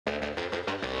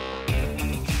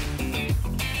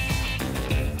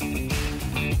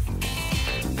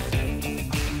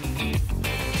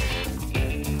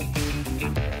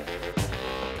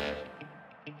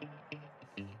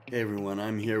Hey everyone,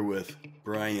 I'm here with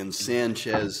Brian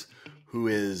Sanchez, who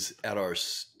is at our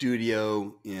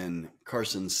studio in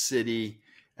Carson City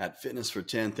at Fitness for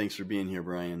 10. Thanks for being here,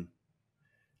 Brian.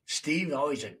 Steve,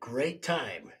 always a great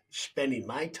time spending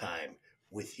my time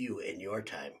with you and your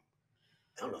time.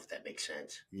 I don't know if that makes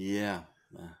sense. Yeah,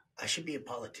 uh, I should be a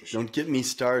politician. don't get me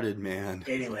started, man.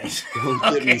 Anyways, Don't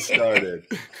get me okay. started.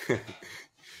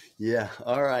 Yeah,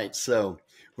 all right. So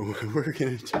we're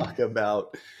going to talk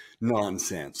about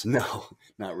nonsense. No,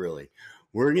 not really.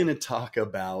 We're going to talk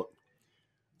about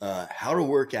how to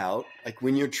work out, like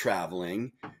when you're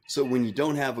traveling. So when you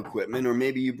don't have equipment, or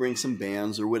maybe you bring some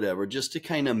bands or whatever, just to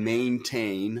kind of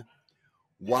maintain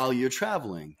while you're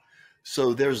traveling.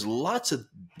 So there's lots of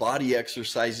body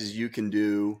exercises you can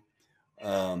do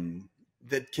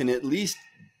that can at least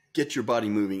get your body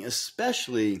moving,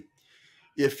 especially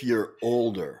if you're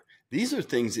older. These are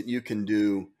things that you can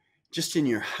do just in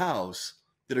your house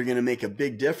that are going to make a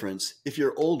big difference if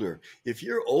you're older. If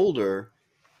you're older,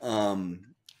 um,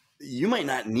 you might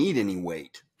not need any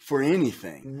weight for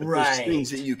anything, but there's things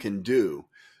that Right. you can do.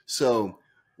 So,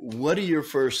 what are your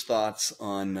first thoughts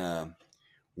on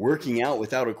working out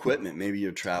without equipment? Maybe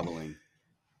you're traveling.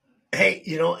 Hey,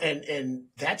 and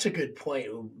that's a good point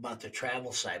about the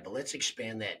travel side, but let's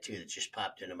expand that too. That just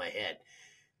popped into my head.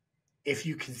 If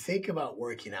you can think about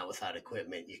working out without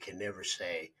equipment, you can never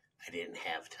say, I didn't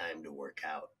have time to work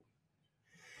out.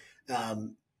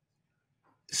 Um,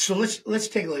 so let's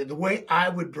take a look. The way I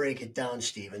would break it down,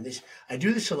 Steve, and this I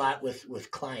do this a lot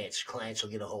with clients. Clients will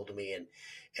get a hold of me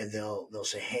and they'll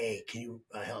say, "Hey, can you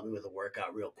help me with a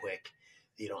workout real quick?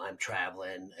 I'm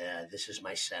traveling. This is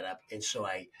my setup," and so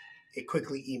I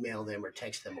quickly email them or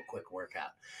text them a quick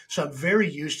workout. So I'm very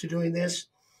used to doing this,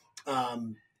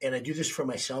 and I do this for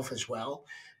myself as well.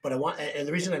 But and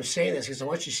the reason I'm saying this is because I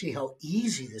want you to see how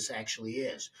easy this actually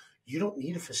is. You don't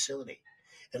need a facility.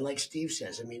 And like Steve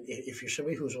says, I mean, if you're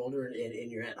somebody who's older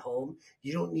and you're at home,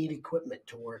 you don't need equipment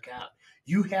to work out.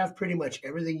 You have pretty much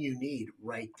everything you need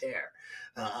right there.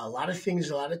 A lot of things,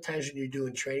 a lot of times when you're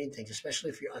doing training things, especially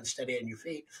if you're unsteady on your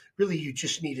feet, really you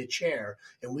just need a chair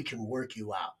and we can work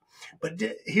you out. But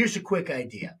here's a quick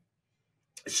idea.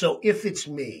 So if it's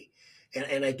me,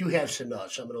 and I do have some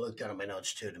notes, so I'm going to look down at my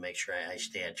notes too to make sure I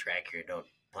stay on track here, don't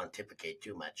pontificate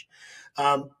too much.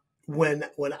 Um, when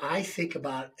I think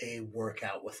about a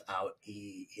workout without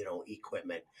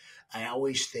equipment, I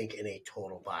always think in a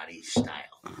total body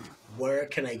style. Where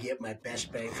can I get my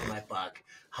best bang for my buck?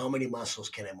 How many muscles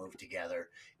can I move together?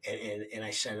 And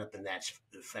I set it up in that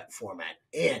format.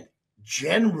 And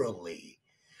generally,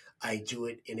 I do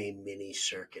it in a mini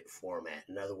circuit format.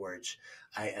 In other words,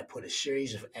 I put a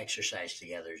series of exercise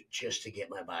together just to get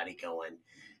my body going.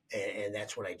 And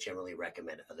that's what I generally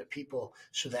recommend to other people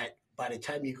so that by the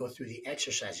time you go through the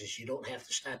exercises, you don't have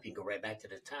to stop. You can go right back to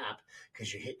the top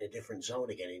because you're hitting a different zone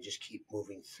again and just keep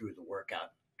moving through the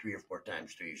workout 3 or 4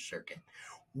 times through your circuit.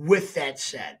 With that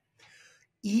said,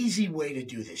 easy way to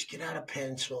do this, get out a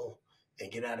pencil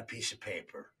and get out a piece of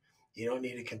paper. You don't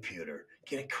need a computer.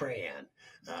 Get a crayon,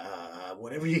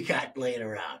 whatever you got laying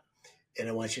around. And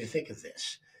I want you to think of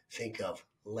this. Think of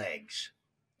legs.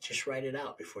 Just write it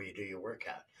out before you do your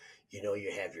workout. You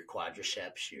have your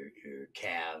quadriceps, your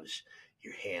calves,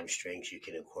 your hamstrings. You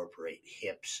can incorporate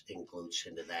hips and glutes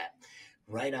into that.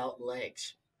 Write out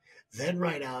legs. Then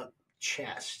write out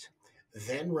chest.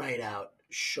 Then write out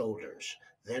shoulders.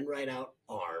 Then write out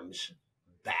arms,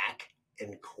 back,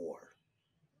 and core.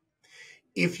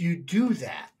 If you do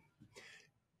that,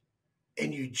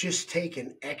 and you just take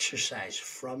an exercise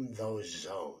from those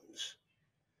zones,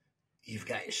 you've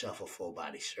got yourself a full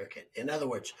body circuit. In other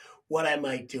words, what I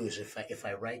might do is if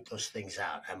I write those things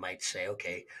out, I might say,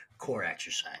 okay, core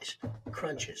exercise,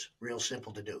 crunches, real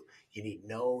simple to do. You need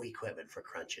no equipment for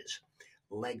crunches.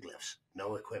 Leg lifts,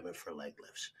 no equipment for leg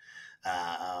lifts.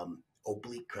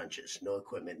 Oblique crunches, no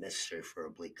equipment necessary for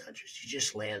oblique crunches. You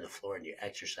just lay on the floor and you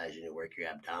exercise and you work your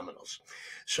abdominals.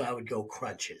 So I would go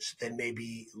crunches, then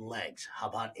maybe legs. How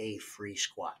about a free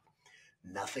squat?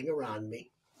 Nothing around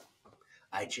me.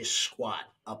 I just squat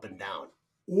up and down.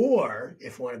 Or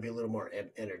if I want to be a little more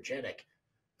energetic,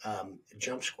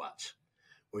 jump squats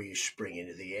where you spring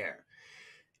into the air.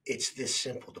 It's this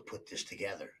simple to put this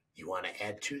together. You want to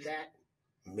add to that?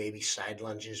 Maybe side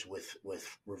lunges with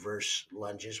reverse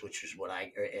lunges, which is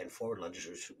and forward lunges,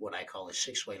 which is what I call a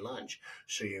 6-way lunge.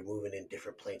 So you're moving in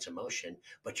different planes of motion,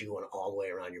 but you're going all the way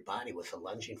around your body with a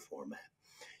lunging format.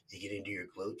 You get into your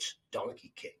glutes,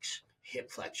 donkey kicks, hip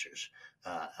flexors,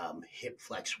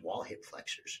 wall hip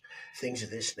flexors, things of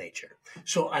this nature.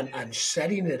 So I'm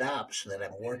setting it up so that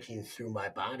I'm working through my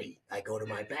body. I go to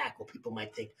my back. Well, people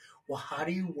might think, well, how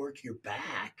do you work your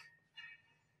back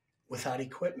without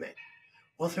equipment?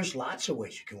 Well, there's lots of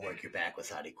ways you can work your back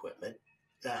without equipment.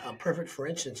 A perfect, for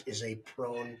instance, is a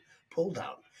prone pull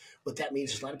down. What that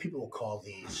means is a lot of people will call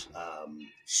these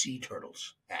sea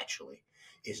turtles. Actually,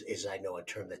 is I know a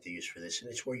term that they use for this,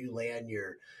 and it's where you lay on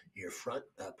your front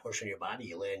portion of your body.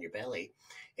 You lay on your belly,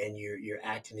 and you're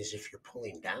acting as if you're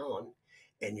pulling down,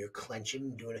 and you're clenching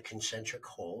and doing a concentric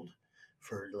hold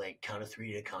for like count of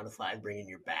 3 to count of 5, bringing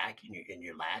your back and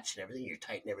your lats and everything. You're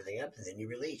tightening everything up, and then you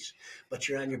release. But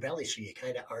you're on your belly, so you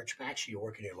kind of arch back, so you're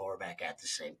working your lower back at the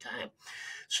same time.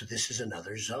 So this is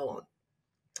another zone.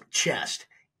 Chest,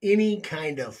 any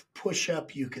kind of push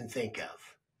up you can think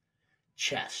of.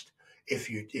 Chest. If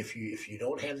you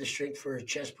don't have the strength for a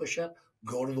chest push up,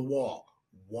 go to the wall.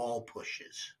 Wall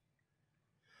pushes.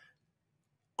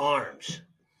 Arms,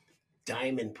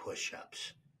 diamond push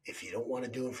ups. If you don't want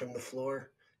to do them from the floor,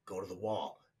 go to the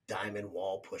wall. Diamond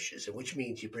wall pushes, which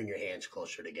means you bring your hands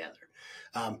closer together.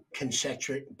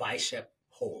 Concentric bicep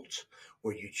holds,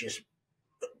 where you just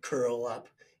curl up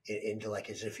into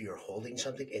like as if you're holding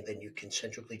something, and then you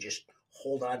concentrically just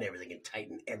hold on to everything and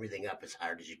tighten everything up as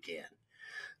hard as you can.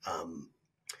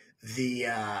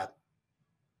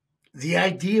 The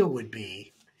idea would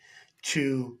be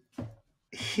to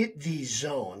hit these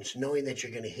zones, knowing that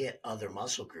you're going to hit other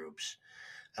muscle groups.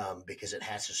 Because it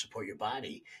has to support your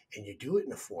body, and you do it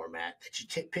in a format that you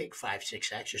pick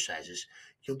 5-6 exercises,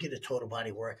 you'll get a total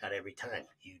body workout every time.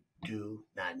 You do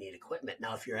not need equipment.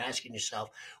 Now, if you're asking yourself,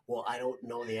 well, I don't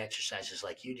know the exercises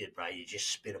like you did, Brian, you just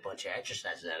spit a bunch of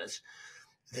exercises at us,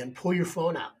 then pull your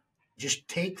phone out. Just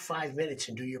take 5 minutes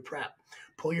and do your prep.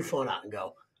 Pull your phone out and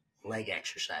go, leg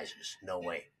exercises, no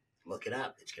way. Look it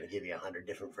up. It's going to give you 100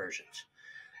 different versions.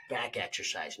 Back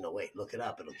exercise, no way. Look it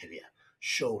up. It'll give you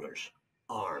shoulders,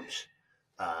 arms,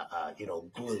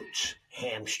 glutes,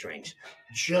 hamstrings.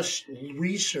 Just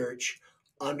research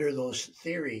under those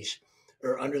theories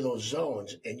or under those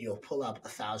zones, and you'll pull up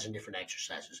 1,000 different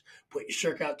exercises. Put your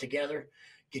circuit out together,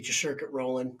 get your circuit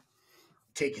rolling,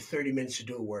 take you 30 minutes to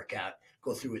do a workout,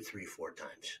 go through it 3-4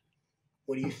 times.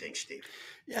 What do you think, Steve?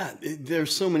 Yeah,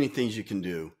 there's so many things you can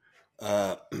do.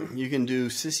 You can do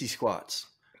sissy squats.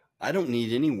 I don't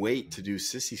need any weight to do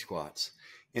sissy squats.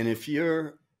 And if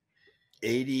you're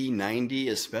 80, 90,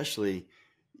 especially,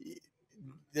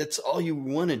 that's all you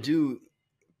want to do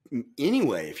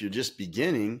anyway, if you're just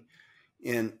beginning.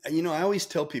 And, I always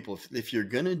tell people, if you're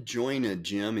going to join a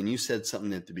gym, and you said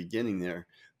something at the beginning there,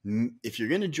 if you're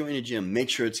going to join a gym, make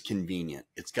sure it's convenient.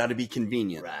 It's got to be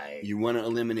convenient. Right. You want to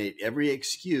eliminate every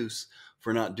excuse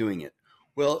for not doing it.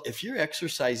 Well, if you're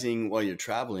exercising while you're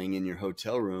traveling in your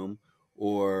hotel room,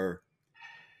 or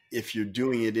if you're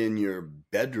doing it in your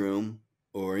bedroom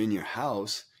or in your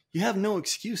house, you have no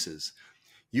excuses.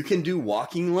 You can do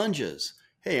walking lunges.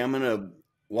 Hey, I'm going to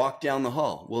walk down the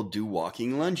hall. Well, do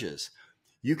walking lunges.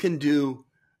 You can do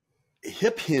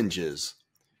hip hinges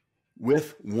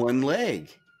with one leg.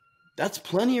 That's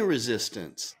plenty of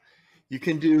resistance. You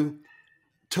can do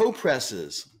toe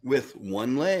presses with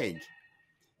one leg.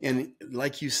 And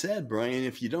like you said, Brian,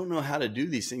 if you don't know how to do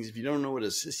these things, if you don't know what a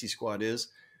sissy squat is,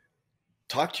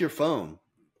 talk to your phone.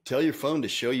 Tell your phone to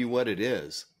show you what it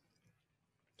is.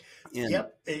 And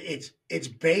yep, it's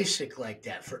basic like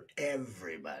that for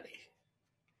everybody.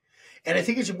 And I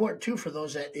think it's important too for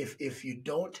those that if you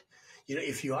don't,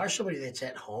 if you are somebody that's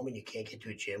at home and you can't get to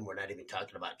a gym, we're not even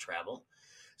talking about travel.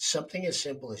 Something as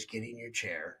simple as getting your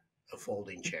chair, a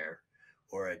folding chair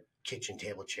or a kitchen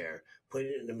table chair, put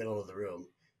it in the middle of the room,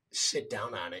 sit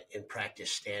down on it and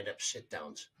practice stand-up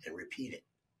sit-downs and repeat it.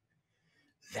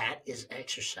 That is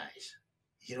exercise.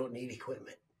 You don't need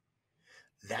equipment.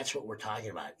 That's what we're talking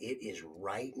about. It is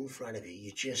right in front of you.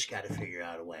 You just got to figure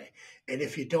out a way. And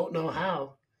if you don't know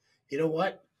how, you know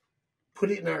what?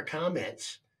 Put it in our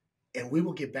comments and we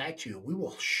will get back to you. We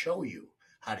will show you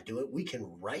how to do it. We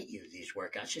can write you these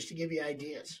workouts just to give you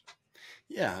ideas.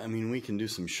 Yeah, I mean, we can do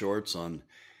some shorts on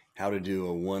how to do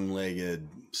a one-legged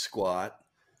squat,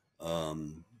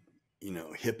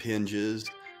 hip hinges,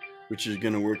 which is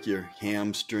going to work your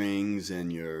hamstrings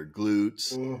and your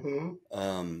glutes.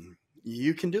 Mm-hmm.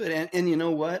 You can do it. And you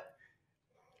know what?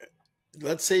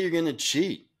 Let's say you're going to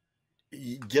cheat.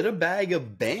 You get a bag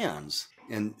of bands.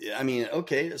 And I mean,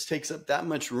 okay, this takes up that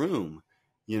much room,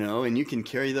 and you can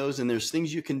carry those. And there's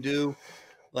things you can do.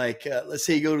 Like, let's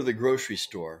say you go to the grocery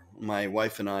store. My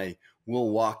wife and I will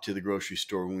walk to the grocery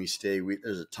store when we stay.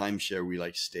 There's a timeshare we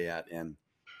like to stay at. And,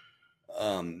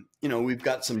 we've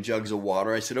got some jugs of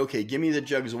water. I said, okay, give me the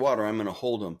jugs of water. I'm going to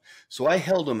hold them. So I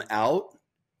held them out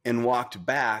and walked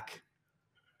back,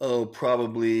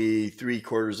 probably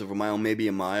 3/4 of a mile, maybe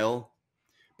a mile.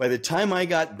 By the time I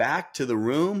got back to the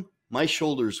room, my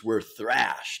shoulders were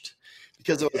thrashed.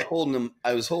 because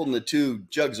I was holding the 2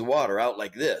 jugs of water out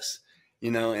like this,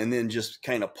 and then just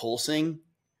kind of pulsing,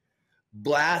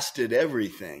 blasted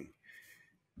everything.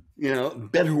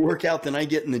 Better workout than I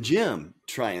get in the gym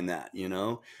trying that.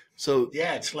 So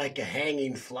Yeah, it's like a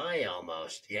hanging fly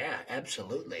almost. Yeah,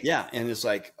 absolutely. yeah, and it's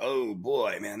like, oh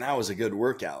boy, man, that was a good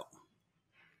workout.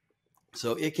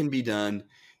 So it can be done,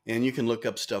 and you can look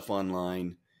up stuff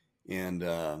online and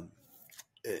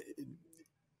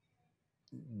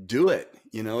do it.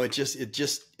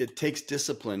 It takes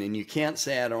discipline, and you can't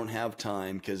say I don't have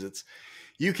time, because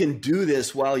you can do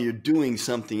this while you're doing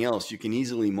something else. You can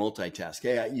easily multitask.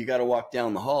 Hey, you got to walk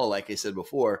down the hall, like I said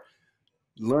before,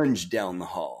 lunge down the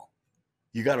hall.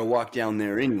 You got to walk down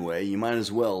there anyway. You might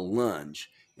as well lunge,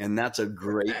 and that's a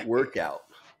great workout.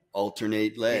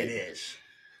 Alternate leg. It is.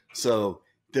 So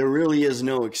there really is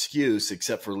no excuse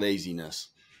except for laziness.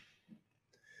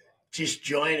 Just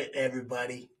join it,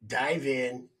 everybody. Dive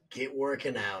in, get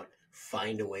working out,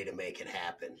 find a way to make it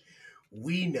happen.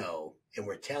 We know, and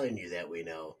we're telling you that we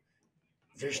know,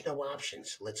 there's no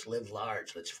options. Let's live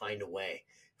large. Let's find a way.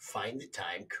 Find the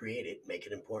time, create it, make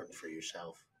it important for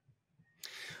yourself.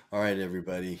 All right,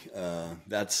 everybody.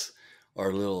 That's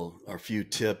our few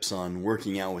tips on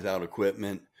working out without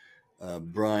equipment.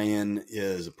 Brian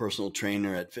is a personal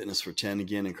trainer at Fitness for 10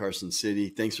 again in Carson City.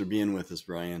 Thanks for being with us,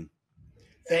 Brian.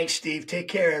 Thanks, Steve. Take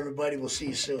care, everybody. We'll see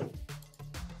you soon.